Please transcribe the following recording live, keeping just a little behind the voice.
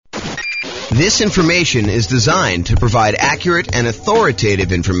This information is designed to provide accurate and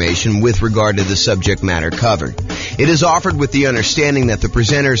authoritative information with regard to the subject matter covered. It is offered with the understanding that the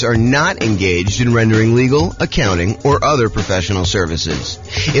presenters are not engaged in rendering legal, accounting, or other professional services.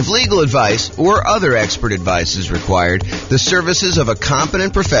 If legal advice or other expert advice is required, the services of a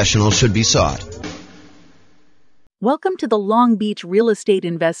competent professional should be sought. Welcome to the Long Beach Real Estate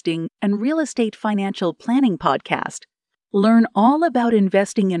Investing and Real Estate Financial Planning Podcast. Learn all about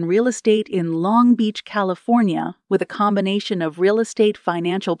investing in real estate in Long Beach, California, with a combination of real estate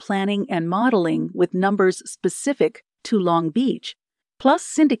financial planning and modeling with numbers specific to Long Beach, plus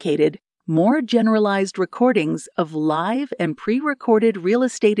syndicated, more generalized recordings of live and pre-recorded real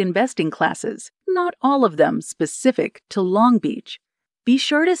estate investing classes, not all of them specific to Long Beach. Be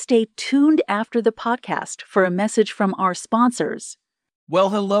sure to stay tuned after the podcast for a message from our sponsors. Well,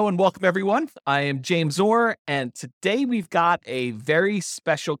 hello and welcome, everyone. I am James Orr, and today we've got a very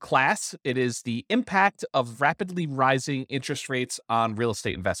special class. It is the impact of rapidly rising interest rates on real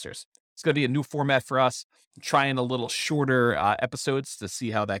estate investors. It's going to be a new format for us. I'm trying a little shorter episodes to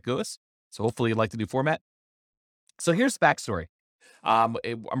see how that goes. So hopefully you like the new format. So here's the backstory. I'm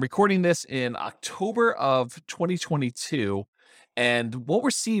recording this in October of 2022, and what we're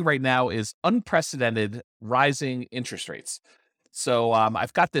seeing right now is unprecedented rising interest rates. So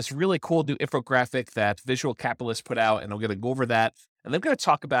I've got this really cool new infographic that Visual Capitalist put out, and I'm going to go over that. And then I'm going to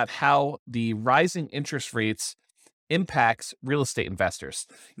talk about how the rising interest rates impacts real estate investors.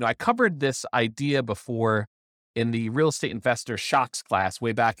 You know, I covered this idea before in the Real Estate Investor Shocks class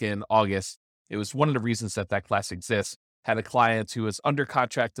way back in August. It was one of the reasons that that class exists. Had a client who was under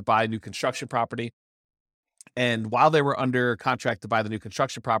contract to buy a new construction property. And while they were under contract to buy the new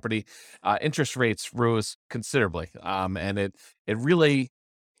construction property, interest rates rose considerably. And it really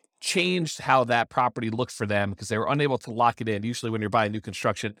changed how that property looked for them because they were unable to lock it in. Usually when you're buying new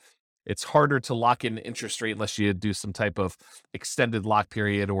construction, it's harder to lock in interest rate unless you do some type of extended lock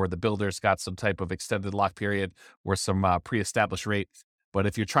period, or the builder's got some type of extended lock period or some pre-established rate. But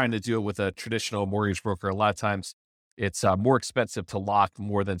if you're trying to do it with a traditional mortgage broker, a lot of times it's more expensive to lock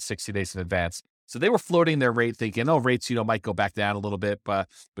more than 60 days in advance. So they were floating their rate thinking, oh, rates, might go back down a little bit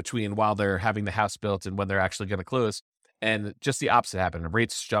between while they're having the house built and when they're actually going to close. And just the opposite happened.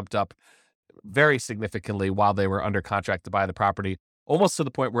 Rates jumped up very significantly while they were under contract to buy the property, almost to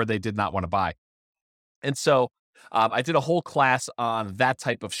the point where they did not want to buy. And so I did a whole class on that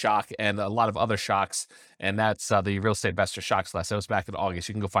type of shock and a lot of other shocks. And that's the Real Estate Investor Shocks class. That was back in August.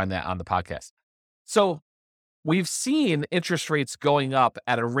 You can go find that on the podcast. So we've seen interest rates going up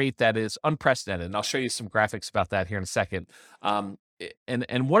at a rate that is unprecedented, and I'll show you some graphics about that here in a second. And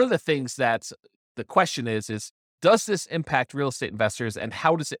one of the things that's the question is does this impact real estate investors, and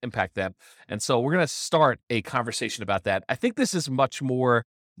how does it impact them? And so we're going to start a conversation about that. I think this is much more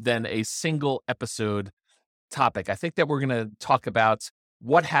than a single episode topic. I think that we're going to talk about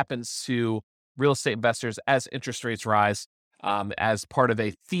what happens to real estate investors as interest rates rise as part of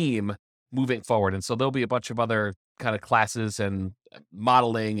a theme moving forward. And so there'll be a bunch of other kind of classes and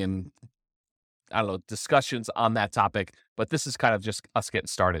modeling and discussions on that topic, but this is kind of just us getting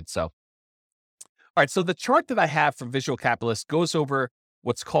started. So, all right. So the chart that I have from Visual Capitalist goes over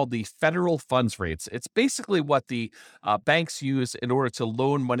what's called the federal funds rates. It's basically what the banks use in order to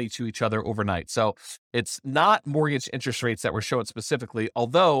loan money to each other overnight. So it's not mortgage interest rates that were shown specifically,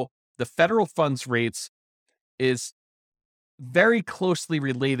 although the federal funds rates is very closely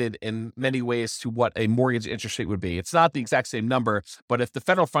related in many ways to what a mortgage interest rate would be. It's not the exact same number, but if the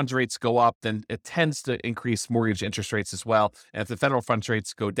federal funds rates go up, then it tends to increase mortgage interest rates as well. And if the federal funds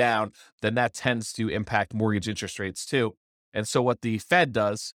rates go down, then that tends to impact mortgage interest rates too. And so what the Fed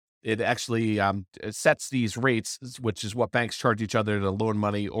does, it actually sets these rates, which is what banks charge each other to loan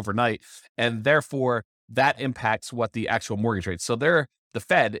money overnight. And therefore, that impacts what the actual mortgage rates. So the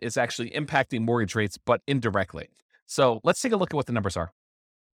Fed is actually impacting mortgage rates, but indirectly. So let's take a look at what the numbers are.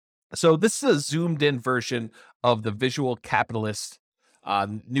 So this is a zoomed in version of the Visual Capitalist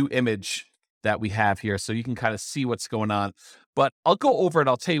new image that we have here. So you can kind of see what's going on, but I'll go over and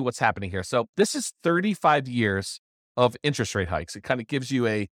I'll tell you what's happening here. So this is 35 years of interest rate hikes. It kind of gives you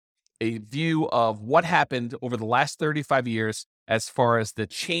a view of what happened over the last 35 years as far as the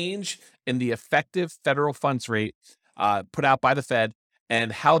change in the effective federal funds rate put out by the Fed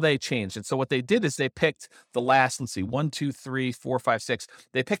and how they changed. And so what they did is they picked the last, 1, 2, 3, 4, 5, 6.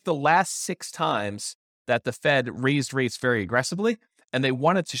 They picked the last 6 times that the Fed raised rates very aggressively. And they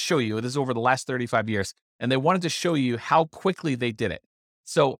wanted to show you, this is over the last 35 years, and they wanted to show you how quickly they did it.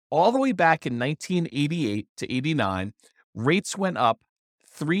 So all the way back in 1988 to 89, rates went up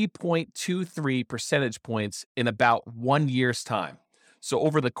 3.23 percentage points in about 1 year's time. So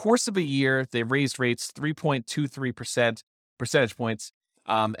over the course of a year, they raised rates 3.23% percentage points.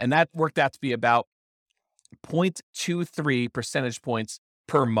 And that worked out to be about 0.23 percentage points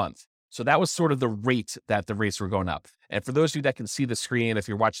per month. So that was sort of the rate that the rates were going up. And for those of you that can see the screen, if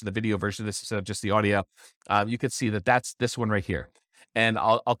you're watching the video version of this instead of just the audio, you can see that that's this one right here. And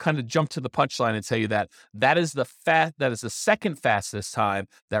I'll kind of jump to the punchline and tell you that that is the second fastest time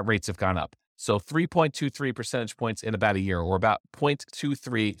that rates have gone up. So 3.23 percentage points in about a year, or about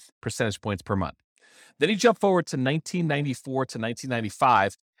 0.23 percentage points per month. Then you jump forward to 1994 to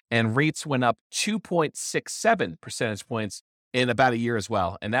 1995, and rates went up 2.67 percentage points in about a year as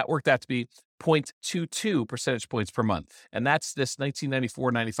well. And that worked out to be 0.22 percentage points per month. And that's this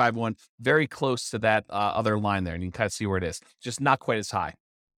 1994-95 one, very close to that other line there. And you can kind of see where it is, just not quite as high.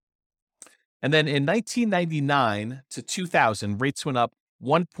 And then in 1999 to 2000, rates went up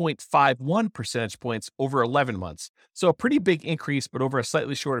 1.51 percentage points over 11 months. So a pretty big increase, but over a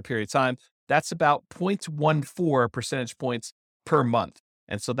slightly shorter period of time. That's about 0.14 percentage points per month.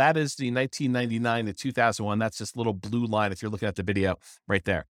 And so that is the 1999 to 2001. That's this little blue line if you're looking at the video right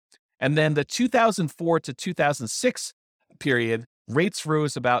there. And then the 2004 to 2006 period, rates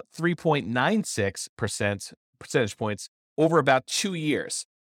rose about 3.96 percentage points over about 2 years.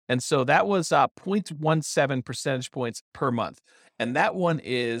 And so that was 0.17 percentage points per month. And that one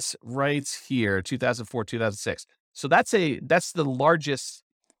is right here, 2004, 2006. So that's the largest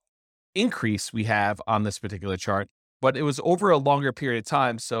increase we have on this particular chart, but it was over a longer period of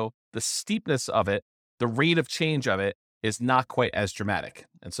time. So the steepness of it, the rate of change of it, is not quite as dramatic.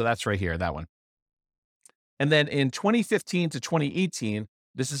 And so that's right here, that one. And then in 2015 to 2018,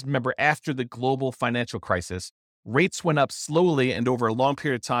 this is, remember, after the global financial crisis, rates went up slowly and over a long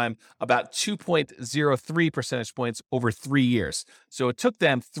period of time, about 2.03 percentage points over 3 years. So it took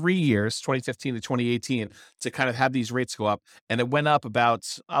them 3 years, 2015 to 2018, to kind of have these rates go up. And it went up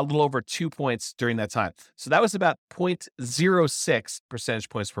about a little over 2 points during that time. So that was about 0.06 percentage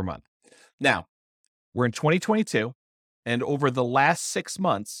points per month. Now, we're in 2022, and over the last 6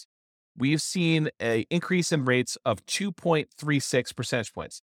 months, we've seen an increase in rates of 2.36 percentage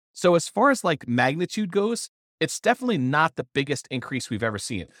points. So as far as like magnitude goes, it's definitely not the biggest increase we've ever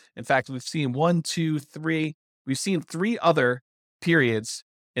seen. In fact, we've seen we've seen 3 other periods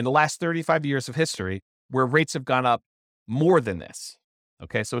in the last 35 years of history where rates have gone up more than this.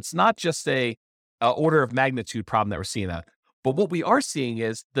 Okay, so it's not just a order of magnitude problem that we're seeing that. But what we are seeing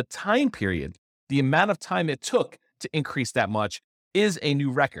is the time period, the amount of time it took to increase that much is a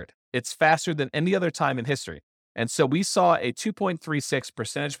new record. It's faster than any other time in history. And so we saw a 2.36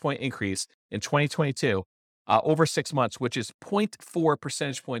 percentage point increase in 2022 over 6 months, which is 0.4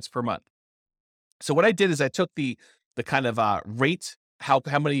 percentage points per month. So what I did is I took the kind of rate, how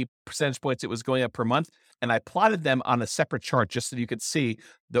many percentage points it was going up per month, and I plotted them on a separate chart just so you could see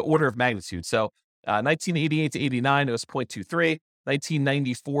the order of magnitude. So 1988 to 89, it was 0.23.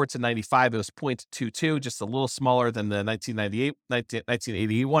 1994 to 95, it was 0.22, just a little smaller than the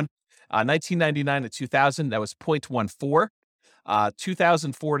 1988 one. 1999 to 2000, that was 0.14.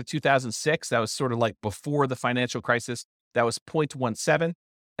 2004 to 2006, that was sort of like before the financial crisis, that was 0.17.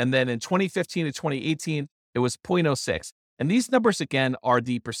 And then in 2015 to 2018, it was 0.06. And these numbers, again, are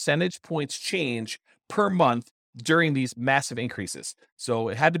the percentage points change per month during these massive increases. So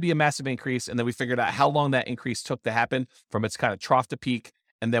it had to be a massive increase. And then we figured out how long that increase took to happen from its kind of trough to peak.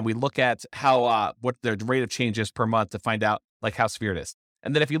 And then we look at how, what the rate of change is per month to find out like how severe it is.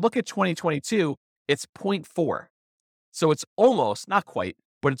 And then if you look at 2022, it's 0.4. So it's almost, not quite,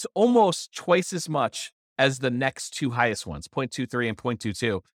 but it's almost twice as much as the next 2 highest ones, 0.23 and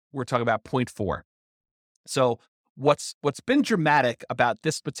 0.22. We're talking about 0.4. So what's been dramatic about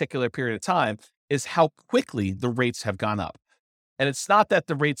this particular period of time is how quickly the rates have gone up. And it's not that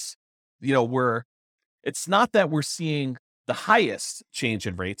the rates, it's not that we're seeing the highest change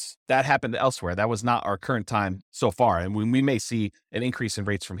in rates. That happened elsewhere. That was not our current time so far. And we may see an increase in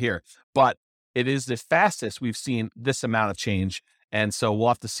rates from here, but it is the fastest we've seen this amount of change. And so we'll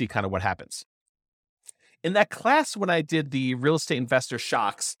have to see kind of what happens. In that class, when I did the real estate investor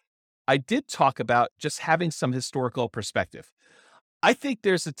shocks, I did talk about just having some historical perspective. I think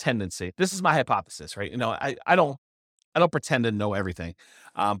there's a tendency, this is my hypothesis, right? I don't pretend to know everything,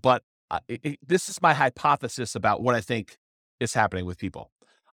 but this is my hypothesis about what I think is happening with people.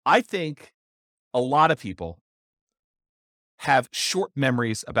 I think a lot of people have short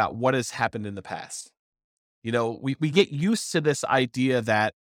memories about what has happened in the past. We get used to this idea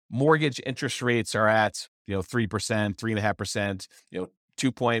that mortgage interest rates are at, 3%, 3.5%,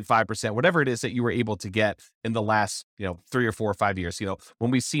 2.5%, whatever it is that you were able to get in the last, 3 or 4 or 5 years.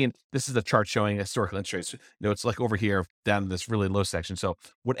 When we've seen, this is a chart showing historical interest rates, it's like over here down in this really low section. So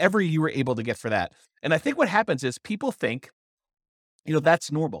whatever you were able to get for that. And I think what happens is people think,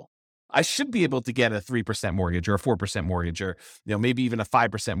 that's normal. I should be able to get a 3% mortgage or a 4% mortgage or, maybe even a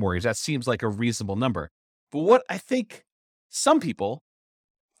 5% mortgage. That seems like a reasonable number. But what I think some people,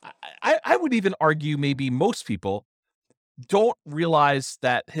 I would even argue maybe most people don't realize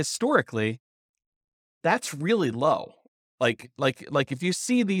that historically that's really low. Like if you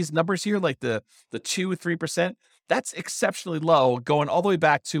see these numbers here, like the 2-3%, that's exceptionally low, going all the way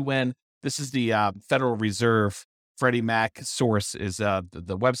back to when this is the Federal Reserve. Freddie Mac source is the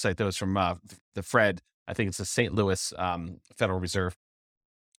website that was from the Fred. I think it's the St. Louis Federal Reserve.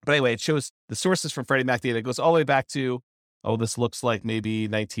 But anyway, it shows the sources from Freddie Mac data. It goes all the way back to, this looks like maybe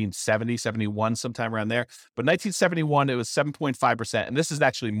 1970, 71, sometime around there. But 1971, it was 7.5%. And this is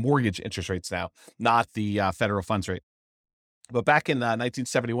actually mortgage interest rates now, not the federal funds rate. But back in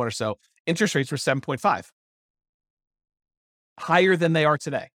 1971 or so, interest rates were 7.5, higher than they are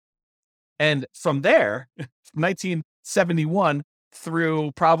today. And from there, 1971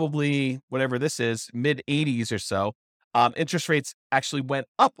 through probably whatever this is, mid 80s or so, interest rates actually went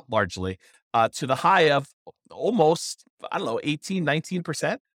up largely to the high of almost, 18,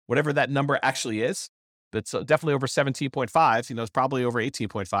 19%, whatever that number actually is. It's definitely over 17.5, it's probably over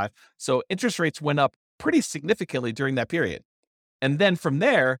 18.5. So interest rates went up pretty significantly during that period. And then from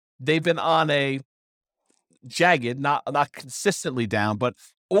there, they've been on a jagged, not consistently down, but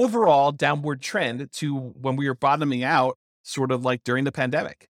overall downward trend to when we were bottoming out sort of like during the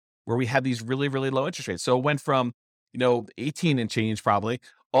pandemic, where we had these really, really low interest rates. So it went from, 18 and change probably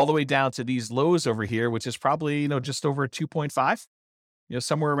all the way down to these lows over here, which is probably, just over 2.5,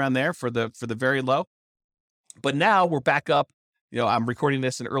 somewhere around there for the very low. But now we're back up, I'm recording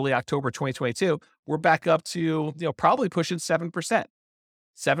this in early October, 2022. We're back up to, probably pushing 7%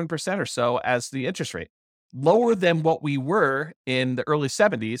 or so as the interest rate. Lower than what we were in the early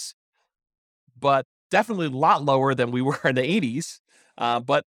 70s, but definitely a lot lower than we were in the 80s.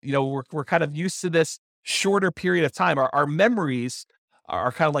 But, we're kind of used to this shorter period of time. Our memories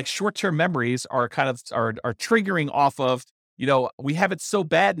are kind of like short-term memories are kind of are triggering off of, we have it so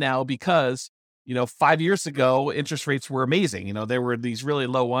bad now because, 5 years ago, interest rates were amazing. There were these really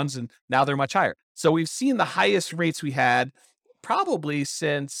low ones and now they're much higher. So we've seen the highest rates we had probably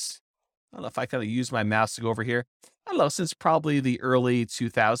since, I don't know if I kind of use my mouse to go over here. I don't know, since probably the early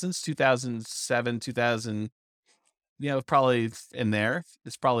 2000s, 2007, 2000, probably in there.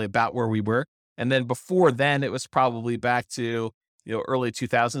 It's probably about where we were. And then before then, it was probably back to, early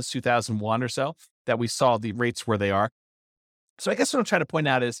 2000s, 2001 or so that we saw the rates where they are. So I guess what I'm trying to point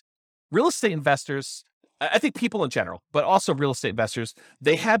out is real estate investors, I think people in general, but also real estate investors,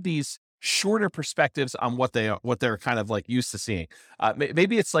 they have these shorter perspectives on what they're kind of like used to seeing.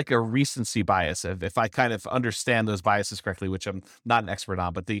 Maybe it's like a recency bias if I kind of understand those biases correctly, which I'm not an expert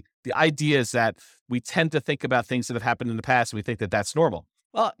on. But the idea is that we tend to think about things that have happened in the past and we think that that's normal.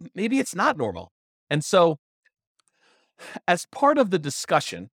 Well, maybe it's not normal. And so as part of the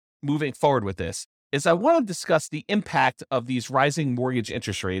discussion moving forward with this is I want to discuss the impact of these rising mortgage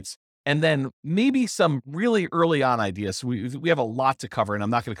interest rates. And then maybe some really early on ideas. We have a lot to cover, and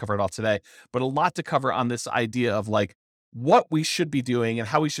I'm not going to cover it all today, but a lot to cover on this idea of like what we should be doing and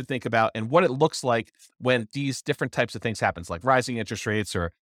how we should think about and what it looks like when these different types of things happens, like rising interest rates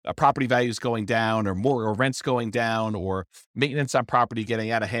or property values going down or more or rents going down or maintenance on property getting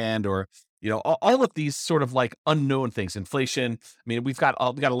out of hand or, all of these sort of like unknown things, inflation. I mean, we got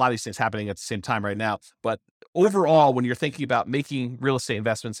a lot of these things happening at the same time right now, but overall, when you're thinking about making real estate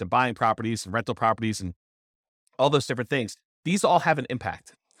investments and buying properties and rental properties and all those different things, these all have an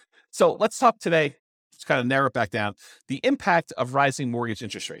impact. So let's talk today, just kind of narrow it back down, the impact of rising mortgage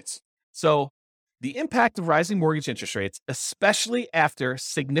interest rates. So the impact of rising mortgage interest rates, especially after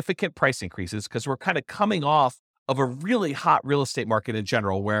significant price increases, because we're kind of coming off of a really hot real estate market in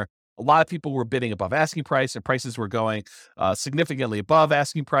general, where a lot of people were bidding above asking price and prices were going significantly above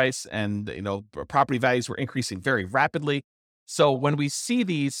asking price. And, property values were increasing very rapidly. So when we see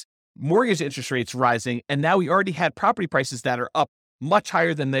these mortgage interest rates rising, and now we already had property prices that are up much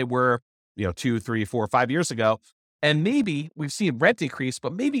higher than they were, 2, 3, 4, 5 years ago. And maybe we've seen rent increase,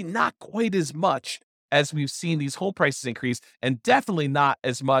 but maybe not quite as much as we've seen these home prices increase, and definitely not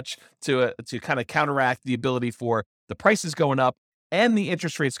as much to kind of counteract the ability for the prices going up and the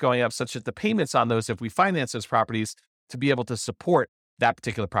interest rates going up, such that the payments on those, if we finance those properties, to be able to support that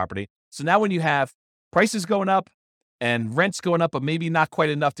particular property. So now when you have prices going up and rents going up, but maybe not quite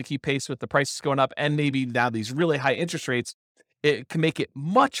enough to keep pace with the prices going up, and maybe now these really high interest rates, it can make it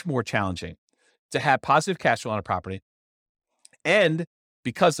much more challenging to have positive cash flow on a property. And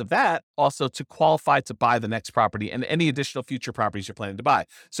because of that, also to qualify to buy the next property and any additional future properties you're planning to buy.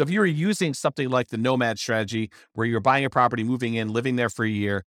 So if you were using something like the nomad strategy, where you're buying a property, moving in, living there for a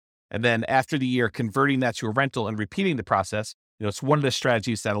year, and then after the year, converting that to a rental and repeating the process, it's one of the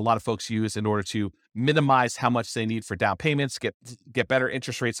strategies that a lot of folks use in order to minimize how much they need for down payments, get better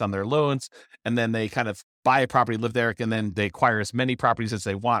interest rates on their loans, and then they kind of buy a property, live there, and then they acquire as many properties as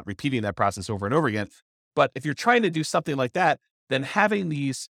they want, repeating that process over and over again. But if you're trying to do something like that, then having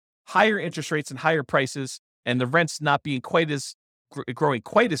these higher interest rates and higher prices and the rents not being growing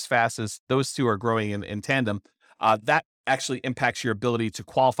quite as fast as those two are growing in tandem, that actually impacts your ability to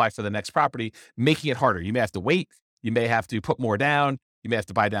qualify for the next property, making it harder. You may have to wait. You may have to put more down. You may have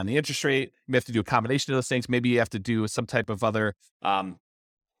to buy down the interest rate. You may have to do a combination of those things. Maybe you have to do some type of other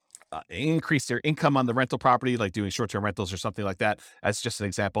increase their income on the rental property, like doing short-term rentals or something like that, as just an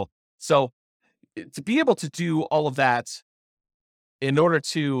example. So to be able to do all of that in order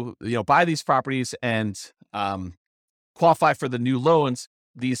to buy these properties and qualify for the new loans,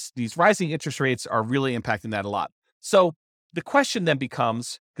 these rising interest rates are really impacting that a lot. So the question then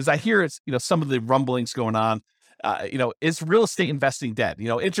becomes, because I hear some of the rumblings going on, is real estate investing dead?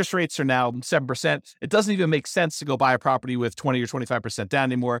 Interest rates are now 7%. It doesn't even make sense to go buy a property with 20 or 25% down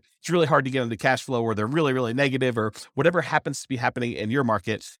anymore. It's really hard to get into cash flow, or they're really, really negative, or whatever happens to be happening in your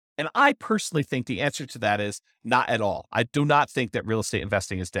market. And I personally think the answer to that is not at all. I do not think that real estate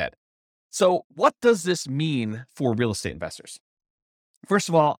investing is dead. So what does this mean for real estate investors? First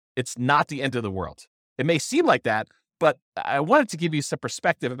of all, it's not the end of the world. It may seem like that, but I wanted to give you some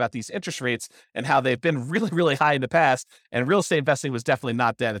perspective about these interest rates and how they've been really, really high in the past. And real estate investing was definitely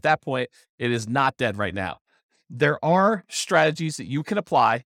not dead at that point. It is not dead right now. There are strategies that you can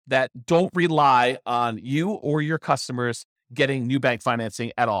apply that don't rely on you or your customers getting new bank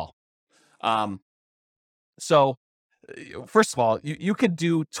financing at all. So first of all, you could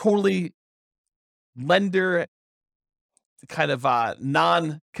do totally lender kind of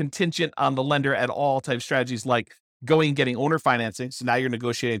non-contingent on the lender at all type strategies, like going and getting owner financing. So now you're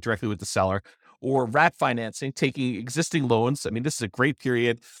negotiating directly with the seller, or wrap financing, taking existing loans. I mean, this is a great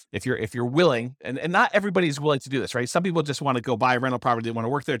period if you're willing, and not everybody's willing to do this, right? Some people just want to go buy a rental property. They want to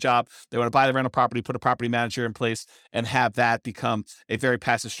work their job. They want to buy the rental property, put a property manager in place, and have that become a very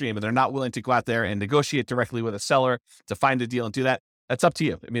passive stream. And they're not willing to go out there and negotiate directly with a seller to find a deal and do that. That's up to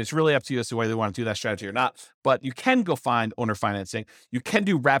you. I mean, it's really up to you as to whether they want to do that strategy or not. But you can go find owner financing. You can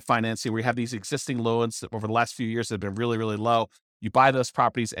do wrap financing, where you have these existing loans that over the last few years have been really, really low. You buy those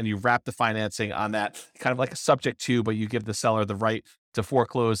properties and you wrap the financing on that, kind of like a subject to, but you give the seller the right to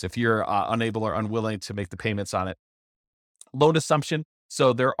foreclose if you're unable or unwilling to make the payments on it. Loan assumption.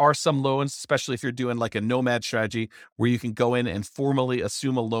 So there are some loans, especially if you're doing like a nomad strategy, where you can go in and formally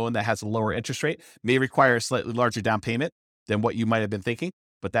assume a loan that has a lower interest rate, may require a slightly larger down payment than what you might have been thinking.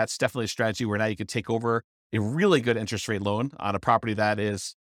 But that's definitely a strategy where now you could take over a really good interest rate loan on a property that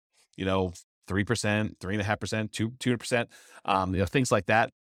is, 3%, 3.5%, 2%, things like that.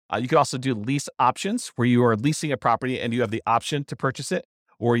 You could also do lease options, where you are leasing a property and you have the option to purchase it,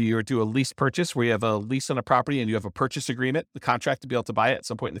 or you do a lease purchase where you have a lease on a property and you have a purchase agreement, the contract to be able to buy it at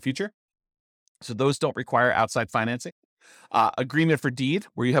some point in the future. So those don't require outside financing. Agreement for deed,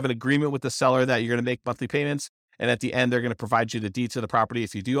 where you have an agreement with the seller that you're going to make monthly payments, and at the end, they're going to provide you the deed to the property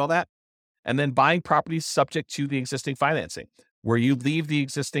if you do all that. And then buying properties subject to the existing financing, where you leave the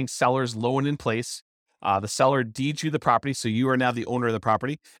existing seller's loan in place. The seller deeds you the property, so you are now the owner of the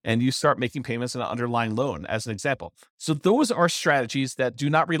property, and you start making payments on an underlying loan, as an example. So those are strategies that do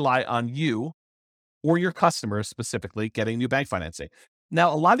not rely on you or your customers specifically getting new bank financing.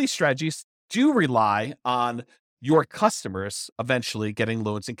 Now, a lot of these strategies do rely on your customers eventually getting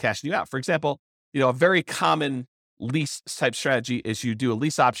loans and cashing you out. For example, a very common lease type strategy is you do a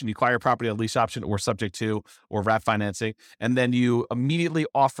lease option, you acquire property on a lease option or subject to, or wrap financing, and then you immediately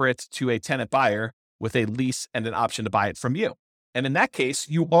offer it to a tenant buyer with a lease and an option to buy it from you. And in that case,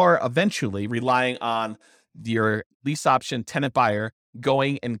 you are eventually relying on your lease option tenant buyer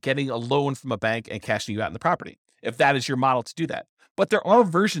going and getting a loan from a bank and cashing you out in the property, if that is your model to do that. But there are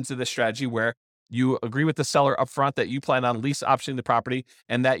versions of this strategy where you agree with the seller upfront that you plan on lease optioning the property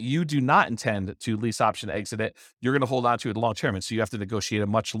and that you do not intend to lease option exit it. You're going to hold on to it long term. And so you have to negotiate a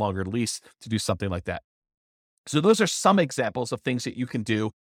much longer lease to do something like that. So those are some examples of things that you can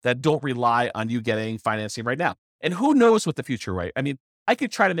do that don't rely on you getting financing right now. And who knows what the future, right? I mean, I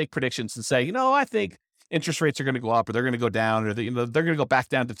could try to make predictions and say, I think interest rates are going to go up, or they're going to go down, or they're going to go back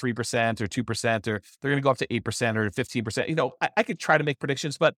down to 3% or 2%, or they're going to go up to 8% or 15%. I could try to make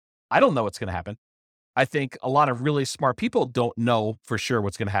predictions, but I don't know what's going to happen. I think a lot of really smart people don't know for sure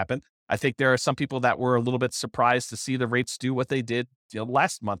what's going to happen. I think there are some people that were a little bit surprised to see the rates do what they did,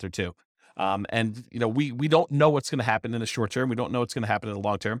 last month or two. And we don't know what's going to happen in the short term. We don't know what's going to happen in the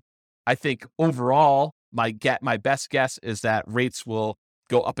long term. I think overall, my best guess is that rates will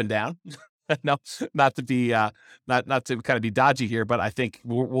go up and down. No, not to be not to kind of be dodgy here, but I think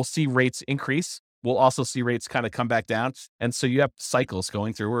we'll see rates increase. We'll also see rates kind of come back down, and so you have cycles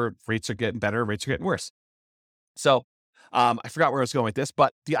going through where rates are getting better, rates are getting worse. So I forgot where I was going with this,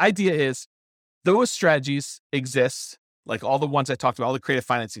 but the idea is those strategies exist, like all the ones I talked about, all the creative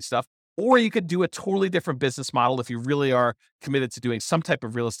financing stuff. Or you could do a totally different business model if you really are committed to doing some type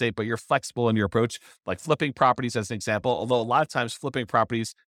of real estate, but you're flexible in your approach, like flipping properties as an example. Although a lot of times flipping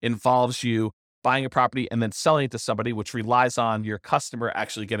properties involves you buying a property and then selling it to somebody, which relies on your customer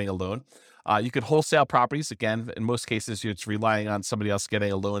actually getting a loan. You could wholesale properties. Again, in most cases, it's relying on somebody else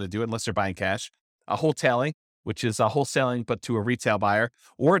getting a loan to do it, unless they're buying cash. Wholetailing, which is wholesaling, but to a retail buyer,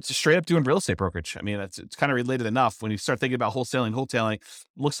 or it's straight up doing real estate brokerage. I mean, it's kind of related enough. When you start thinking about wholetailing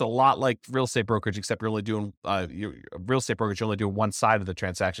looks a lot like real estate brokerage, except you're only doing real estate brokerage. You're only doing one side of the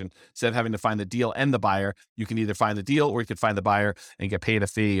transaction. Instead of having to find the deal and the buyer, you can either find the deal or you can find the buyer and get paid a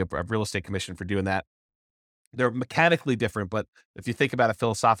fee, a real estate commission for doing that. They're mechanically different, but if you think about it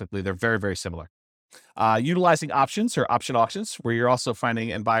philosophically, they're very, very similar. Utilizing options or option auctions, where you're also finding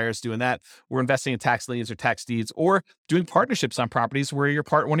and buyers doing that. We're investing in tax liens or tax deeds, or doing partnerships on properties where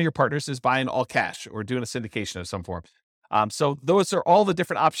one of your partners is buying all cash or doing a syndication of some form. So those are all the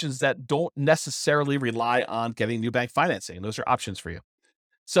different options that don't necessarily rely on getting new bank financing. Those are options for you.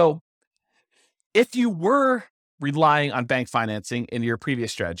 So if you were relying on bank financing in your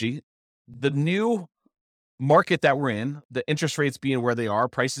previous strategy, the new market that we're in, the interest rates being where they are,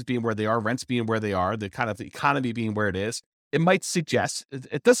 prices being where they are, rents being where they are, the kind of the economy being where it is, it might suggest,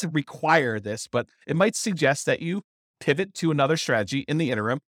 it doesn't require this, but it might suggest that you pivot to another strategy in the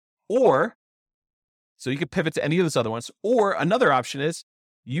interim, or so you could pivot to any of those other ones, or another option is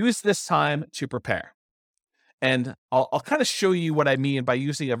use this time to prepare. And I'll kind of show you what I mean by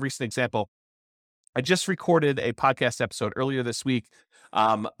using a recent example. I just recorded a podcast episode earlier this week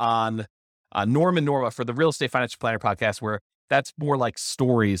on Norm and Norma for the Real Estate Financial Planner podcast, where that's more like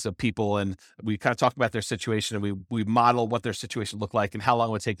stories of people. And we kind of talk about their situation and we model what their situation looked like and how long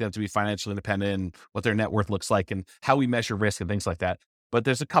it would take them to be financially independent and what their net worth looks like and how we measure risk and things like that. But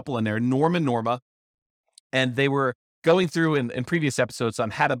there's a couple in there, Norm and Norma, and they were going through in previous episodes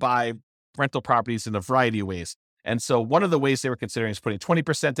on how to buy rental properties in a variety of ways. And so one of the ways they were considering is putting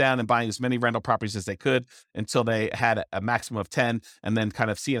 20% down and buying as many rental properties as they could until they had a maximum of 10, and then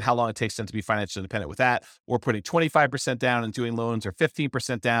kind of seeing how long it takes them to be financially independent with that, or putting 25% down and doing loans, or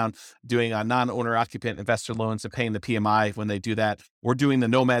 15% down, doing non-owner occupant investor loans and paying the PMI when they do that, or doing the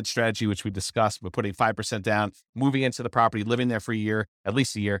nomad strategy, which we discussed, but putting 5% down, moving into the property, living there for a year, at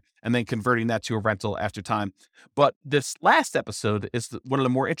least a year, and then converting that to a rental after time. But this last episode is one of the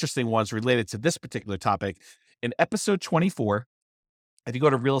more interesting ones related to this particular topic. In episode 24, if you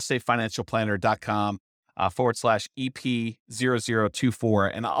go to realestatefinancialplanner.com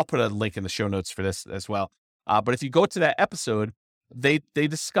 /EP0024, and I'll put a link in the show notes for this as well. But if you go to that episode, they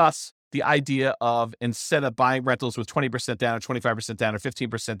discuss the idea of, instead of buying rentals with 20% down or 25% down or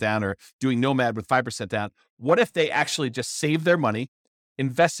 15% down, or doing nomad with 5% down, what if they actually just saved their money,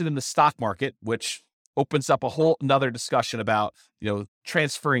 invested in the stock market, which opens up a whole another discussion about,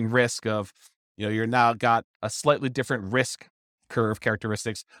 transferring risk of, you're now got a slightly different risk curve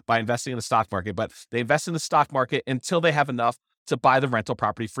characteristics by investing in the stock market, but they invest in the stock market until they have enough to buy the rental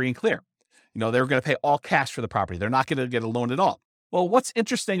property free and clear. They're going to pay all cash for the property. They're not going to get a loan at all. Well, what's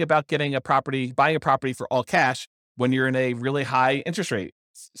interesting about buying a property for all cash when you're in a really high interest rate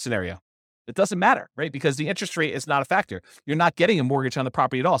scenario? It doesn't matter, right? Because the interest rate is not a factor. You're not getting a mortgage on the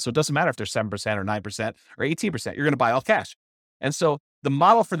property at all. So it doesn't matter if they're 7% or 9% or 18%. You're going to buy all cash. And so the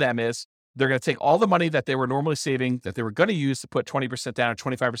model for them is, they're going to take all the money that they were normally saving, that they were going to use to put 20% down or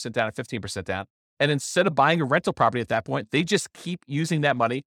 25% down or 15% down. And instead of buying a rental property at that point, they just keep using that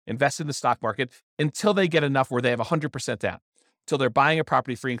money, invest in the stock market until they get enough where they have 100% down, until they're buying a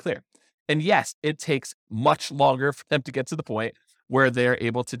property free and clear. And yes, it takes much longer for them to get to the point where they're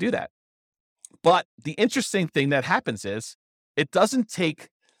able to do that. But the interesting thing that happens is, it doesn't take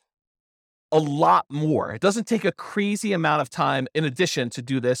a lot more. It doesn't take a crazy amount of time in addition to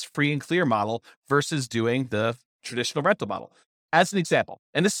do this free and clear model versus doing the traditional rental model. As an example,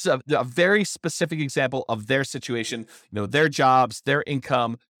 and this is a very specific example of their situation, their jobs, their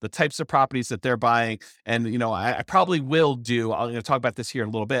income, the types of properties that they're buying. And, I probably will I'm going to talk about this here in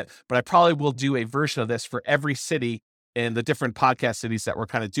a little bit, but I probably will do a version of this for every city in the different podcast cities that we're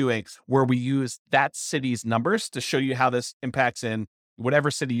kind of doing, where we use that city's numbers to show you how this impacts in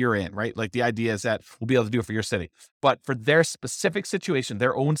whatever city you're in, right? Like the idea is that we'll be able to do it for your city, but for their specific situation,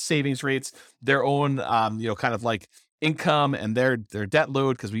 their own savings rates, their own, kind of like income and their debt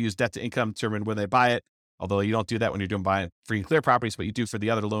load, because we use debt to income to determine when they buy it. Although you don't do that when you're doing buying free and clear properties, but you do for the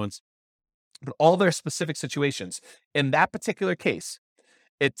other loans. But all their specific situations. In that particular case,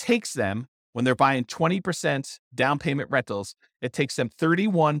 it takes them, when they're buying 20% down payment rentals, it takes them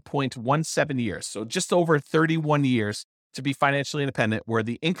 31.17 years. So just over 31 years to be financially independent, where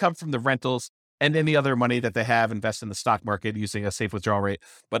the income from the rentals and any other money that they have invest in the stock market using a safe withdrawal rate,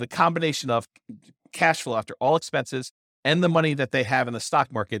 but a combination of cash flow after all expenses and the money that they have in the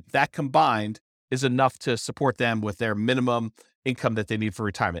stock market, that combined is enough to support them with their minimum income that they need for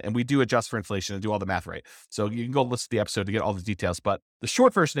retirement. And we do adjust for inflation and do all the math right. So you can go listen to the episode to get all the details. But the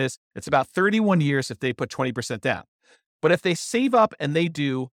short version is it's about 31 years if they put 20% down. But if they save up and they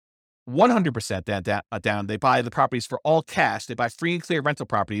do 100% down, they buy the properties for all cash, they buy free and clear rental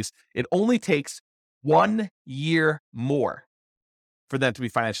properties, it only takes 1 year more for them to be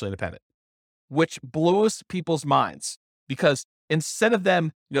financially independent, which blows people's minds, because instead of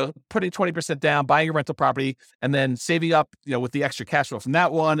them, putting 20% down, buying a rental property, and then saving up, with the extra cash flow from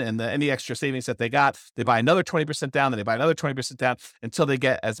that one and any extra savings that they got, they buy another 20% down, then they buy another 20% down until they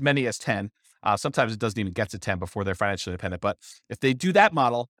get as many as 10. Sometimes it doesn't even get to 10 before they're financially independent. But if they do that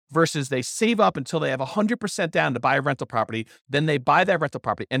model versus they save up until they have 100% down to buy a rental property, then they buy that rental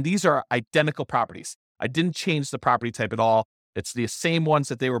property. And these are identical properties. I didn't change the property type at all. It's the same ones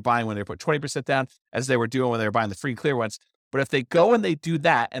that they were buying when they put 20% down as they were doing when they were buying the free and clear ones. But if they go and they do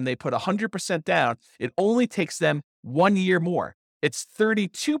that and they put 100% down, it only takes them 1 year more. It's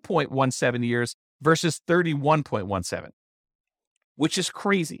 32.17 years versus 31.17, which is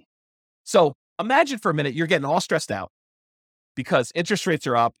crazy. So imagine for a minute, you're getting all stressed out because interest rates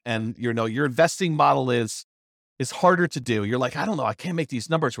are up and your investing model is harder to do. You're like, I don't know, I can't make these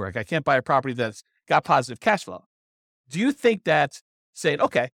numbers work. I can't buy a property that's got positive cash flow. Do you think that saying,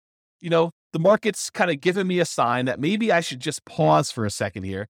 okay, the market's kind of giving me a sign that maybe I should just pause for a second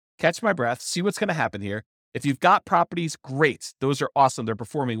here, catch my breath, see what's going to happen here. If you've got properties, great. Those are awesome. They're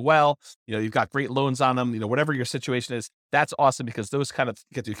performing well. You've got great loans on them. Whatever your situation is, that's awesome because those kind of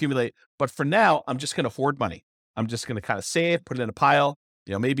get to accumulate. But for now, I'm just going to hoard money. I'm just going to kind of save, put it in a pile,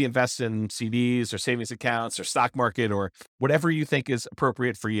 maybe invest in CDs or savings accounts or stock market or whatever you think is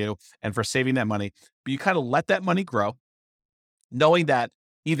appropriate for you and for saving that money. But you kind of let that money grow, knowing that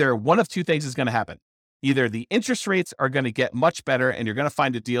either one of two things is going to happen. Either the interest rates are going to get much better and you're going to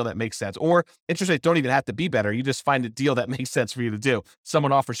find a deal that makes sense, or interest rates don't even have to be better. You just find a deal that makes sense for you to do.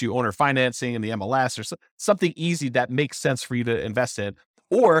 Someone offers you owner financing in the MLS or something easy that makes sense for you to invest in.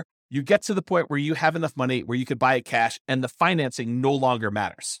 Or you get to the point where you have enough money where you could buy it cash and the financing no longer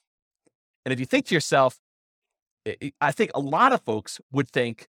matters. And if you think to yourself, I think a lot of folks would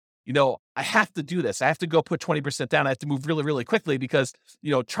think, I have to do this. I have to go put 20% down. I have to move really, really quickly because,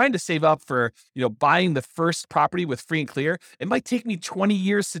 trying to save up for, buying the first property with free and clear, it might take me 20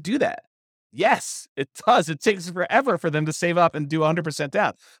 years to do that. Yes, it does. It takes forever for them to save up and do 100%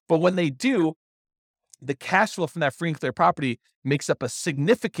 down. But when they do, the cash flow from that free and clear property makes up a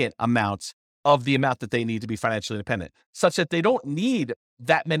significant amount of the amount that they need to be financially independent, such that they don't need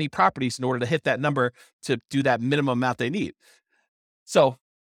that many properties in order to hit that number to do that minimum amount they need. So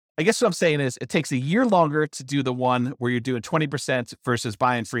I guess what I'm saying is it takes a year longer to do the one where you're doing 20% versus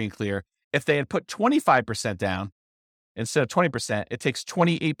buying free and clear. If they had put 25% down instead of 20%, it takes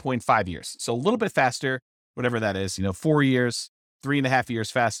 28.5 years. So a little bit faster, whatever that is, 4 years, 3.5 years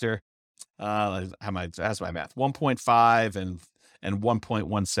faster. How's my math? 1.5 and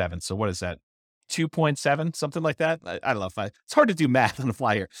 1.17. So what is that? 2.7, something like that. I don't know it's hard to do math on the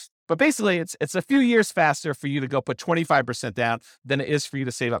fly here. But basically, it's a few years faster for you to go put 25% down than it is for you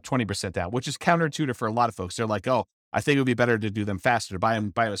to save up 20% down, which is counterintuitive for a lot of folks. They're like, oh, I think it would be better to do them faster, to buy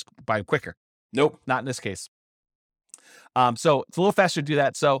them quicker. Nope, not in this case. So it's a little faster to do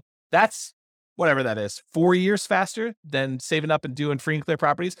that. So that's whatever that is, 4 years faster than saving up and doing free and clear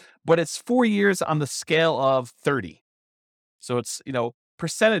properties, but it's 4 years on the scale of 30. So it's,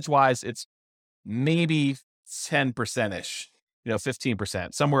 percentage-wise, it's maybe 10%-ish.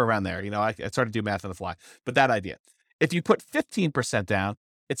 15%, somewhere around there. It's hard to do math on the fly, but that idea. If you put 15% down,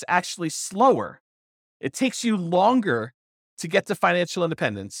 it's actually slower. It takes you longer to get to financial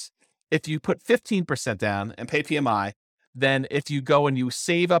independence if you put 15% down and pay PMI than if you go and you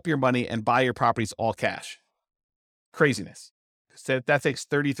save up your money and buy your properties all cash. Craziness. So that takes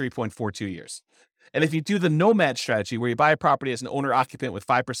 33.42 years. And if you do the nomad strategy where you buy a property as an owner occupant with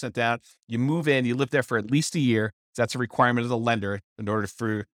 5% down, you move in, you live there for at least a year, That's a requirement of the lender in order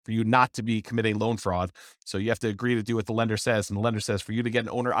for you not to be committing loan fraud. So you have to agree to do what the lender says. And the lender says for you to get an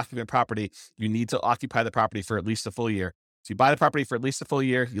owner-occupant property, you need to occupy the property for at least a full year. So you buy the property for at least a full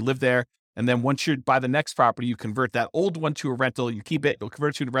year, you live there, and then once you buy the next property, you convert that old one to a rental, you keep it, you'll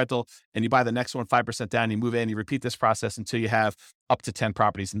convert it to a rental, and you buy the next one 5% down, you move in, you repeat this process until you have up to 10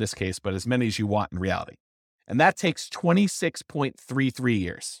 properties in this case, but as many as you want in reality. And that takes 26.33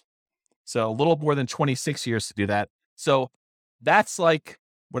 years. So a little more than 26 years to do that. So that's like,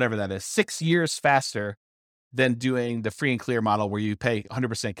 whatever that is, 6 years faster than doing the free and clear model where you pay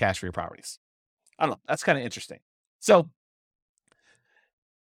 100% cash for your properties. I don't know. That's kind of interesting. So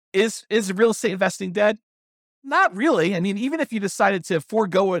is real estate investing dead? Not really. I mean, even if you decided to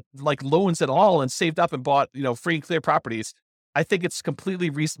forego it, like loans at all, and saved up and bought, free and clear properties, I think it's completely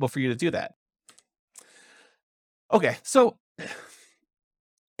reasonable for you to do that. Okay. So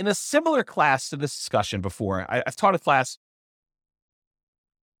in a similar class to this discussion before, I've taught a class.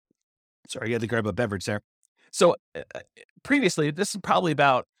 Sorry, I had to grab a beverage there. So previously, this is probably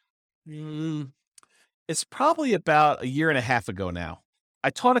about, it's probably about a year and a half ago now. I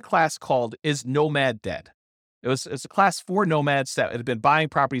taught a class called Is Nomad Dead? It was a class for nomads that had been buying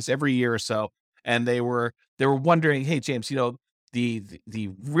properties every year or so. And they were wondering, hey, James, the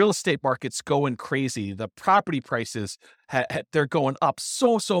real estate market's going crazy. The property prices, they're going up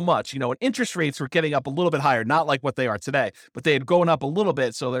so much, and interest rates were getting up a little bit higher, not like what they are today, but they had gone up a little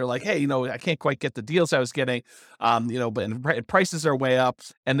bit. So they're like, hey, I can't quite get the deals I was getting, but prices are way up.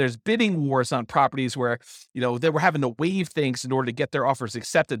 And there's bidding wars on properties where, they were having to waive things in order to get their offers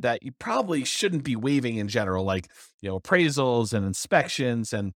accepted that you probably shouldn't be waiving in general, like, appraisals and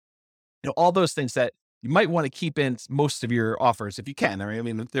inspections and, all those things that you might want to keep in most of your offers if you can. I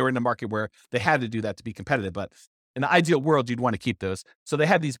mean, they were in a market where they had to do that to be competitive, but in the ideal world, you'd want to keep those. So they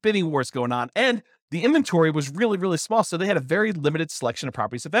had these bidding wars going on, and the inventory was really, really small. So they had a very limited selection of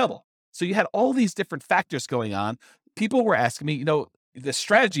properties available. So you had all these different factors going on. People were asking me, the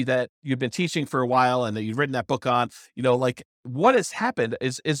strategy that you've been teaching for a while and that you've written that book on, like what has happened?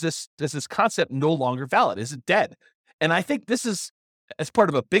 Is this concept no longer valid? Is it dead? And I think this is, as part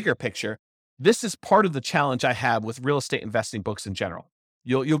of a bigger picture, this is part of the challenge I have with real estate investing books in general.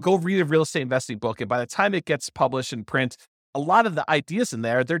 You'll go read a real estate investing book, and by the time it gets published in print, a lot of the ideas in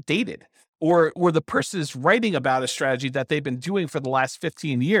there, they're dated, or the person is writing about a strategy that they've been doing for the last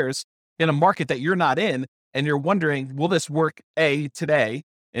 15 years in a market that you're not in, and you're wondering, will this work today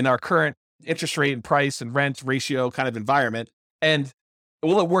in our current interest rate and price and rent ratio kind of environment, and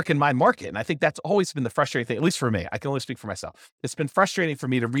will it work in my market? And I think that's always been the frustrating thing, at least for me. I can only speak for myself. It's been frustrating for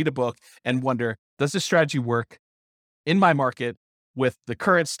me to read a book and wonder, does this strategy work in my market with the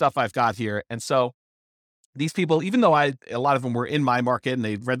current stuff I've got here? And so these people, even though a lot of them were in my market and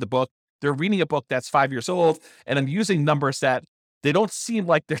they read the book, they're reading a book that's 5 years old, and I'm using numbers that they don't seem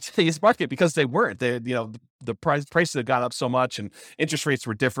like they're today's market because they weren't. The prices had gone up so much, and interest rates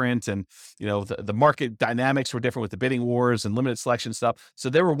were different, and the market dynamics were different with the bidding wars and limited selection stuff.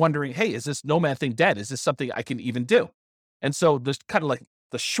 So they were wondering, hey, is this nomad thing dead? Is this something I can even do? And so there's kind of like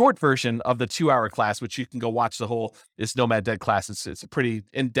the short version of the 2-hour class, which you can go watch the whole Is Nomad Dead class. It's a pretty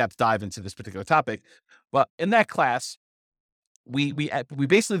in-depth dive into this particular topic. But in that class, we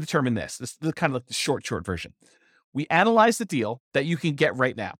basically determine this. This is kind of like the short version. We analyze the deal that you can get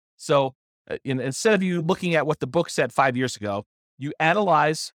right now. So instead of you looking at what the book said 5 years ago, you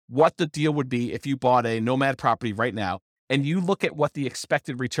analyze what the deal would be if you bought a nomad property right now, and you look at what the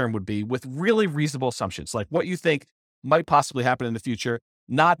expected return would be with really reasonable assumptions, like what you think might possibly happen in the future,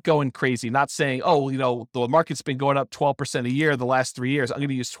 not going crazy, not saying, oh, the market's been going up 12% a year the last 3 years. I'm going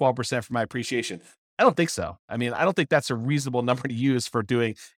to use 12% for my appreciation. I don't think so. I mean, I don't think that's a reasonable number to use for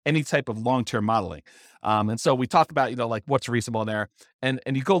doing any type of long-term modeling. And so we talk about, like what's reasonable in there, and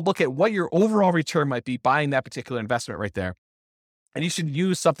you go look at what your overall return might be buying that particular investment right there. And you should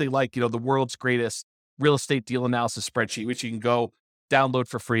use something like, the world's greatest real estate deal analysis spreadsheet, which you can go download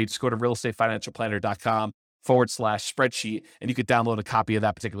for free. Just go to realestatefinancialplanner.com/spreadsheet, and you could download a copy of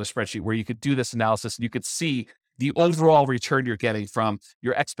that particular spreadsheet where you could do this analysis, and you could see the overall return you're getting from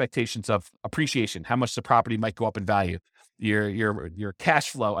your expectations of appreciation, how much the property might go up in value, your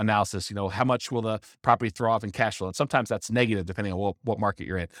cash flow analysis, how much will the property throw off in cash flow? And sometimes that's negative depending on what market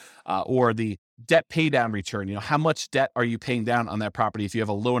you're in, or the debt pay down return, how much debt are you paying down on that property if you have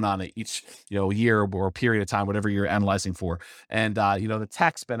a loan on it each, year or period of time, whatever you're analyzing for. And, the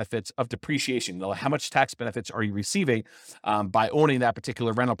tax benefits of depreciation, how much tax benefits are you receiving by owning that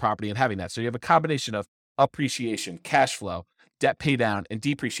particular rental property and having that? So you have a combination of appreciation, cash flow, debt pay down, and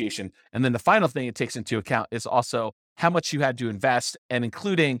depreciation. And then the final thing it takes into account is also how much you had to invest, and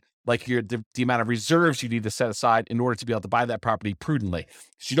including like the amount of reserves you need to set aside in order to be able to buy that property prudently.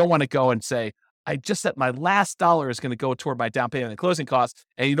 Because you don't want to go and say, I just set my last dollar is going to go toward my down payment and closing costs,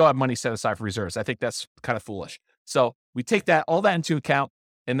 and you don't have money set aside for reserves. I think that's kind of foolish. So we take all that into account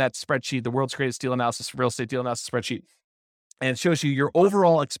in that spreadsheet, the world's greatest deal analysis, real estate deal analysis spreadsheet, and it shows you your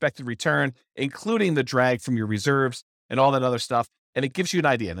overall expected return, including the drag from your reserves and all that other stuff. And it gives you an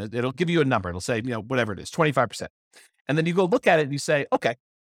idea, and it'll give you a number. It'll say, whatever it is, 25%. And then you go look at it and you say, okay,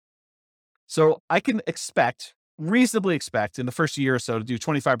 so I can reasonably expect in the first year or so to do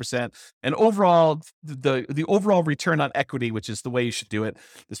 25%. And overall, the overall return on equity, which is the way you should do it,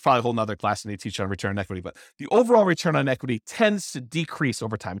 there's probably a whole nother class and they teach on return on equity, but the overall return on equity tends to decrease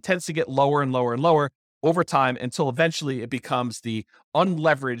over time. It tends to get lower and lower and lower over time until eventually it becomes the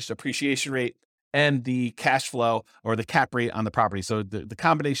unleveraged appreciation rate and the cash flow or the cap rate on the property. So the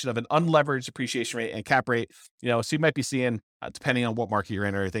combination of an unleveraged appreciation rate and cap rate, so you might be seeing, depending on what market you're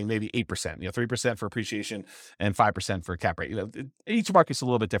in or everything, maybe 8%, 3% for appreciation and 5% for cap rate. Each market's a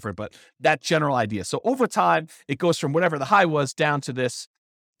little bit different, but that general idea. So over time, it goes from whatever the high was down to this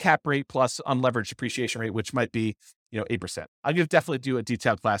cap rate plus unleveraged appreciation rate, which might be 8%. I'll definitely do a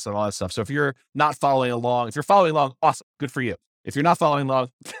detailed class on all that stuff. So if you're not following along, awesome, good for you. If you're not following along,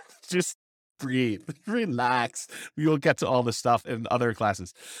 just breathe, relax. We will get to all this stuff in other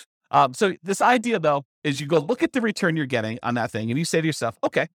classes. So this idea though, is you go look at the return you're getting on that thing and you say to yourself,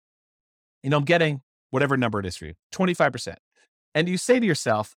 okay, I'm getting whatever number it is for you, 25%. And you say to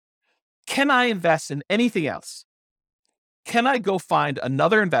yourself, can I invest in anything else? Can I go find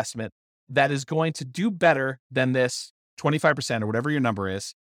another investment that is going to do better than this 25% or whatever your number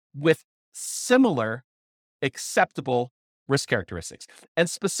is with similar acceptable risk characteristics? And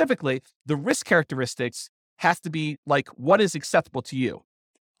specifically, the risk characteristics have to be like what is acceptable to you.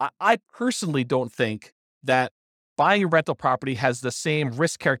 I personally don't think that buying a rental property has the same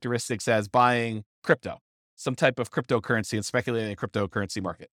risk characteristics as buying crypto, some type of cryptocurrency and speculating in a cryptocurrency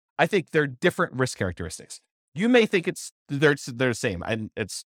market. I think they're different risk characteristics. You may think they're the same, and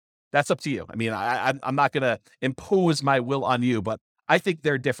that's up to you. I mean, I'm not going to impose my will on you, but I think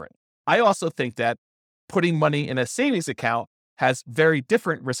they're different. I also think that putting money in a savings account has very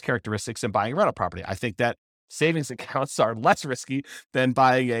different risk characteristics than buying a rental property. I think that savings accounts are less risky than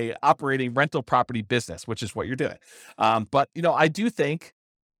buying a operating rental property business, which is what you're doing. But I do think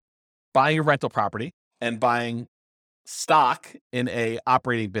buying a rental property and buying stock in a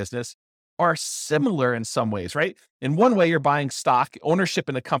operating business are similar in some ways, right? In one way, you're buying stock, ownership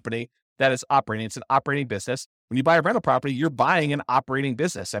in a company that is operating. It's an operating business. When you buy a rental property, you're buying an operating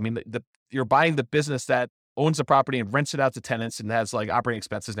business. I mean, you're buying the business that owns the property and rents it out to tenants and has like operating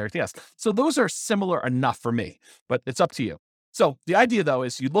expenses and everything else. So those are similar enough for me, but it's up to you. So the idea though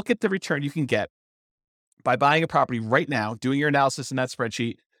is you look at the return you can get by buying a property right now, doing your analysis in that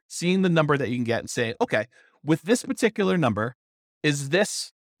spreadsheet, seeing the number that you can get and saying, okay, with this particular number, is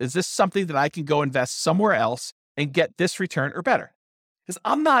this something that I can go invest somewhere else and get this return or better? Because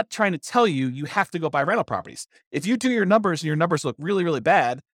I'm not trying to tell you have to go buy rental properties. If you do your numbers and your numbers look really, really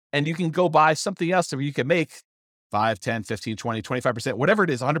bad, and you can go buy something else where you can make 5, 10, 15, 20, 25%, whatever it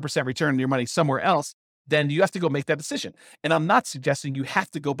is, 100% return on your money somewhere else, then you have to go make that decision. And I'm not suggesting you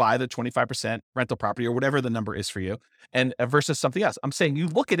have to go buy the 25% rental property or whatever the number is for you and versus something else. I'm saying you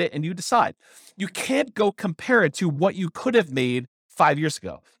look at it and you decide. You can't go compare it to what you could have made 5 years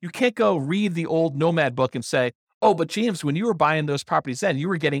ago. You can't go read the old Nomad book and say, oh, but James, when you were buying those properties then, you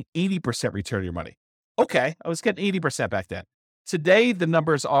were getting 80% return on your money. Okay, I was getting 80% back then. Today, the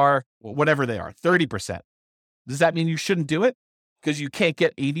numbers are whatever they are, 30%. Does that mean you shouldn't do it because you can't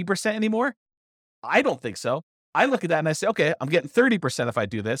get 80% anymore? I don't think so. I look at that and I say, okay, I'm getting 30% if I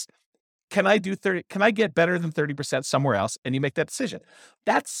do this. Can I do 30? Can I get better than 30% somewhere else? And you make that decision.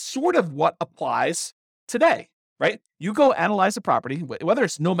 That's sort of what applies today, right? You go analyze a property, whether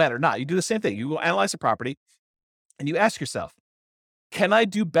it's Nomad or not, you do the same thing. You go analyze a property and you ask yourself, can I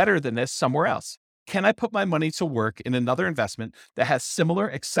do better than this somewhere else? Can I put my money to work in another investment that has similar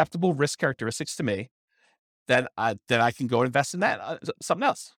acceptable risk characteristics to me that I can go invest in that, something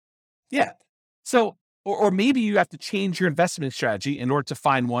else? Yeah. So, or maybe you have to change your investment strategy in order to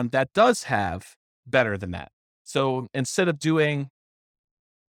find one that does have better than that. So instead of doing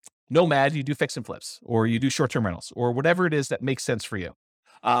Nomad, you do fix and flips, or you do short-term rentals, or whatever it is that makes sense for you.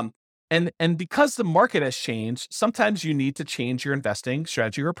 And because the market has changed, sometimes you need to change your investing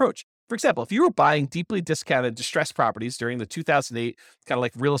strategy or approach. For example, if you were buying deeply discounted distressed properties during the 2008 kind of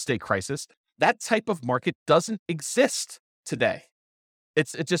like real estate crisis, that type of market doesn't exist today.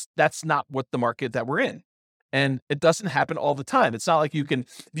 It's just, that's not what the market that we're in. And it doesn't happen all the time. It's not like if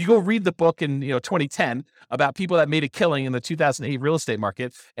you go read the book in 2010 about people that made a killing in the 2008 real estate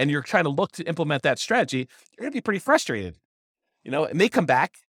market, and you're trying to look to implement that strategy, you're going to be pretty frustrated. It may come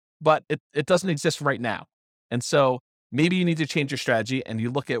back, but it doesn't exist right now. And so maybe you need to change your strategy and you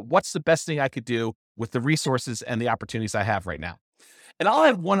look at what's the best thing I could do with the resources and the opportunities I have right now. And I'll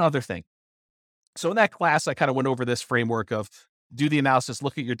add one other thing. So in that class, I kind of went over this framework of do the analysis,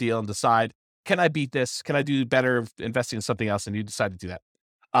 look at your deal and decide, can I beat this? Can I do better investing in something else? And you decide to do that.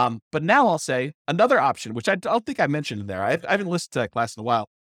 But now I'll say another option, which I don't think I mentioned in there. I haven't listened to that class in a while,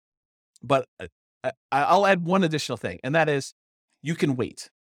 but I'll add one additional thing, and that is you can wait.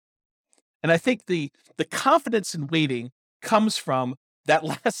 And I think the confidence in waiting comes from that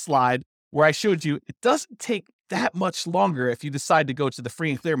last slide where I showed you it doesn't take that much longer if you decide to go to the free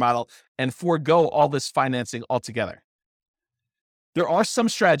and clear model and forego all this financing altogether. There are some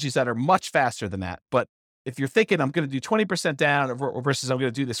strategies that are much faster than that, but if you're thinking I'm going to do 20% down versus I'm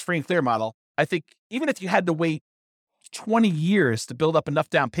going to do this free and clear model, I think even if you had to wait 20 years to build up enough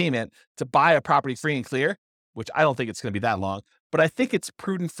down payment to buy a property free and clear, which I don't think it's going to be that long, but I think it's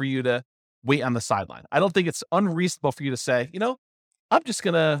prudent for you to wait on the sideline. I don't think it's unreasonable for you to say, I'm just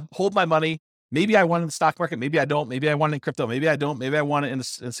going to hold my money. Maybe I want it in the stock market. Maybe I don't. Maybe I want it in crypto. Maybe I don't. Maybe I want it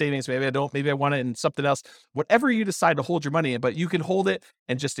in savings. Maybe I don't. Maybe I want it in something else. Whatever you decide to hold your money in, but you can hold it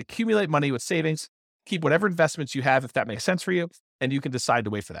and just accumulate money with savings, keep whatever investments you have, if that makes sense for you, and you can decide to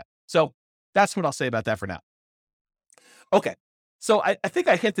wait for that. So that's what I'll say about that for now. Okay. So I think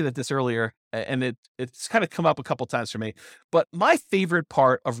I hinted at this earlier, and it's kind of come up a couple times for me, but my favorite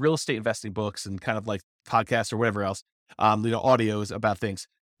part of real estate investing books and kind of like podcasts or whatever else, audios about things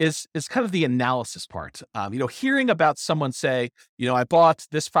is kind of the analysis part. Hearing about someone say, I bought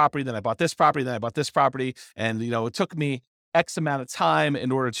this property, then I bought this property, then I bought this property. And, it took me X amount of time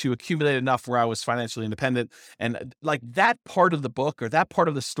in order to accumulate enough where I was financially independent. And like that part of the book or that part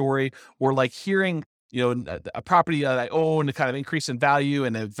of the story, or like hearing, a property that I own kind of increase in value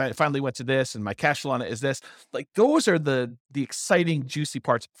and it finally went to this and my cash flow on it is this, like those are the exciting, juicy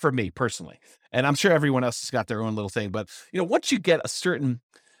parts for me personally. And I'm sure everyone else has got their own little thing, but once you get a certain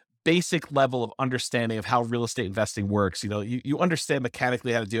basic level of understanding of how real estate investing works, you understand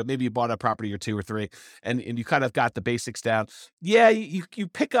mechanically how to do it. Maybe you bought a property or two or three and you kind of got the basics down. Yeah, you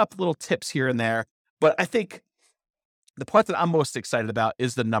pick up little tips here and there, but I think the part that I'm most excited about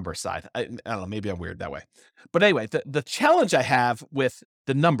is the number side. I don't know, maybe I'm weird that way. But anyway, the challenge I have with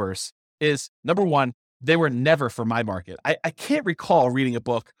the numbers is, number one, they were never for my market. I can't recall reading a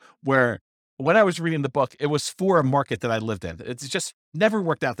book where when I was reading the book, it was for a market that I lived in. It's just never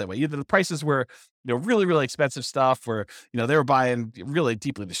worked out that way. Either the prices were, really, really expensive stuff, or, they were buying really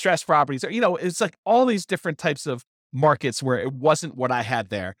deeply distressed properties, or, it's like all these different types of markets where it wasn't what I had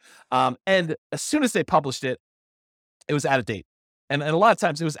there. And as soon as they published it, it was out of date. And a lot of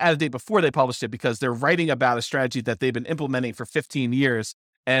times it was out of date before they published it because they're writing about a strategy that they've been implementing for 15 years.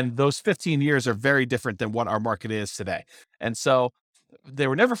 And those 15 years are very different than what our market is today. And so they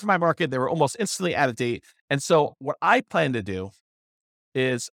were never for my market. They were almost instantly out of date. And so what I plan to do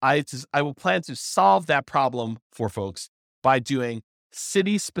is I will plan to solve that problem for folks by doing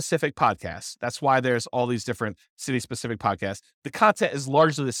city-specific podcasts. That's why there's all these different city-specific podcasts. The content is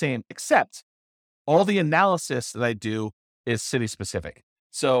largely the same, except all the analysis that I do is city-specific.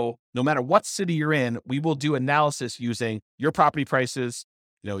 So no matter what city you're in, we will do analysis using your property prices,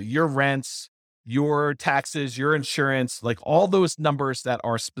 your rents, your taxes, your insurance, like all those numbers that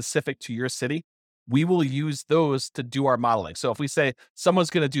are specific to your city. We will use those to do our modeling. So if we say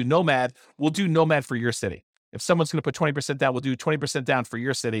someone's going to do Nomad, we'll do Nomad for your city. If someone's going to put 20% down, we'll do 20% down for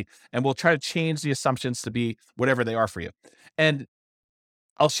your city. And we'll try to change the assumptions to be whatever they are for you. And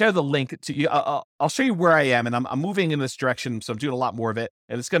I'll share the link to you. I'll show you where I am, and I'm moving in this direction. So I'm doing a lot more of it,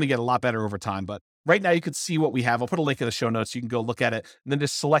 and it's going to get a lot better over time. But right now you can see what we have. I'll put a link in the show notes. You can go look at it and then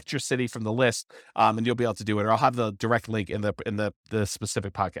just select your city from the list, and you'll be able to do it. Or I'll have the direct link in the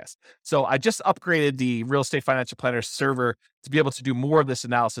specific podcast. So I just upgraded the Real Estate Financial Planner server to be able to do more of this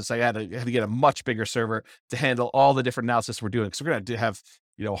analysis. I had to get a much bigger server to handle all the different analysis we're doing. Because we're going to have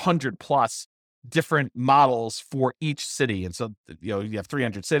 100 plus different models for each city. And so, you have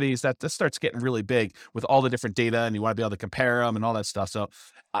 300 cities that starts getting really big with all the different data, and you want to be able to compare them and all that stuff. So,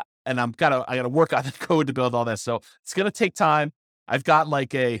 I gotta work on the code to build all that. So it's going to take time. I've got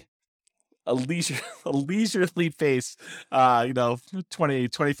like a leisurely pace, 20,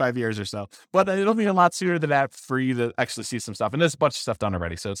 25 years or so, but it'll be a lot sooner than that for you to actually see some stuff. And there's a bunch of stuff done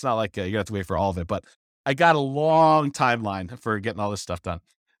already. So it's not like you have to wait for all of it, but I got a long timeline for getting all this stuff done.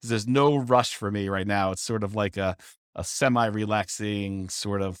 There's no rush for me right now. It's sort of like a semi-relaxing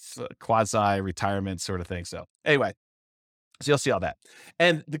sort of quasi-retirement sort of thing. So anyway, so you'll see all that.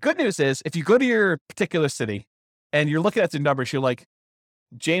 And the good news is if you go to your particular city and you're looking at the numbers, you're like,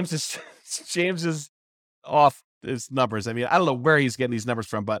 James is off his numbers. I mean, I don't know where he's getting these numbers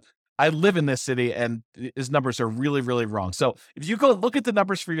from, but I live in this city and his numbers are really, really wrong. So if you go look at the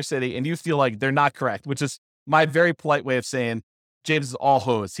numbers for your city and you feel like they're not correct, which is my very polite way of saying James is all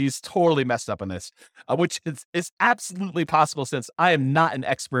hose. He's totally messed up on this, which is absolutely possible since I am not an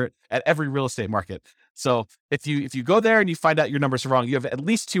expert at every real estate market. So if you go there and you find out your numbers are wrong, you have at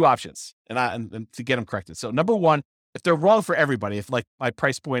least two options and to get them corrected. So number one, if they're wrong for everybody, if like my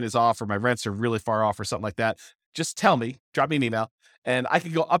price point is off or my rents are really far off or something like that, just tell me, drop me an email, and I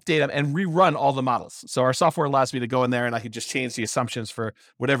can go update them and rerun all the models. So our software allows me to go in there and I can just change the assumptions for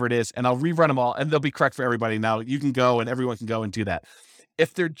whatever it is, and I'll rerun them all, and they'll be correct for everybody. Now you can go and everyone can go and do that.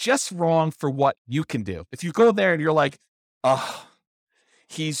 If they're just wrong for what you can do, if you go there and you're like, oh,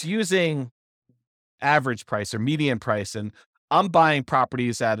 he's using average price or median price, and I'm buying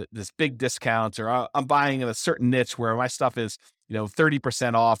properties at this big discount, or I'm buying in a certain niche where my stuff is,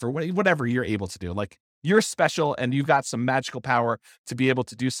 30% off or whatever you're able to do. Like you're special and you've got some magical power to be able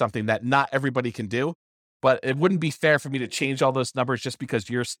to do something that not everybody can do. But it wouldn't be fair for me to change all those numbers just because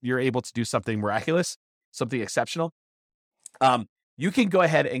you're able to do something miraculous, something exceptional. You can go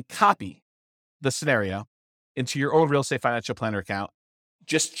ahead and copy the scenario into your own real estate financial planner account.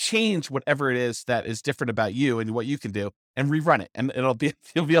 Just change whatever it is that is different about you and what you can do and rerun it. And you'll be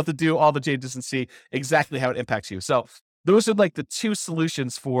able to do all the changes and see exactly how it impacts you. So those are like the two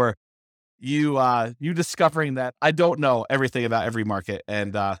solutions for you discovering that I don't know everything about every market,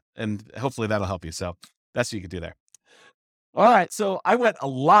 and hopefully that'll help you. So that's what you can do there. All right. So I went a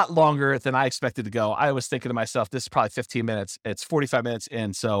lot longer than I expected to go. I was thinking to myself, this is probably 15 minutes. It's 45 minutes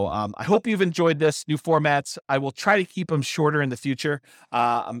in. So I hope you've enjoyed this new formats. I will try to keep them shorter in the future.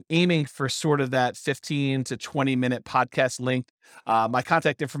 I'm aiming for sort of that 15 to 20 minute podcast length. My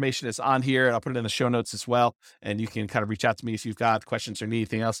contact information is on here, and I'll put it in the show notes as well. And you can kind of reach out to me if you've got questions or need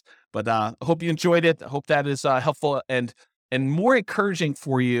anything else. But I hope you enjoyed it. I hope that is helpful and more encouraging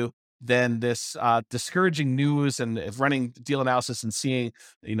for you than this discouraging news and running deal analysis and seeing,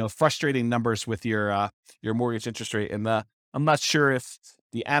 frustrating numbers with your mortgage interest rate. And I'm not sure if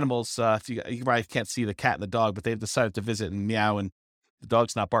the animals, if you probably can't see the cat and the dog, but they've decided to visit and meow, and the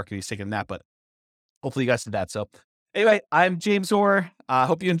dog's not barking, he's taking a nap, but hopefully you guys did that. So anyway, I'm James Orr.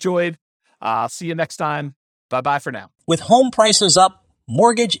 Hope you enjoyed. I'll see you next time. Bye-bye for now. With home prices up,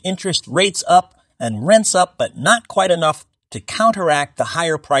 mortgage interest rates up, and rents up, but not quite enough to counteract the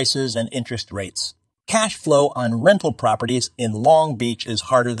higher prices and interest rates. Cash flow on rental properties in Long Beach is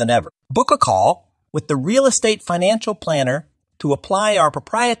harder than ever. Book a call with the Real Estate Financial Planner to apply our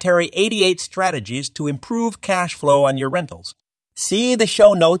proprietary 88 strategies to improve cash flow on your rentals. See the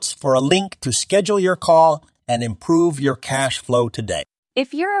show notes for a link to schedule your call and improve your cash flow today.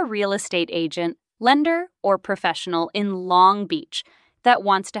 If you're a real estate agent, lender, or professional in Long Beach that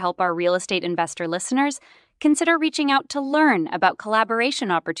wants to help our real estate investor listeners, consider reaching out to learn about collaboration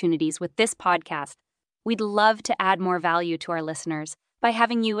opportunities with this podcast. We'd love to add more value to our listeners by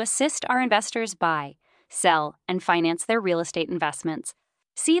having you assist our investors buy, sell, and finance their real estate investments.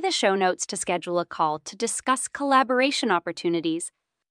 See the show notes to schedule a call to discuss collaboration opportunities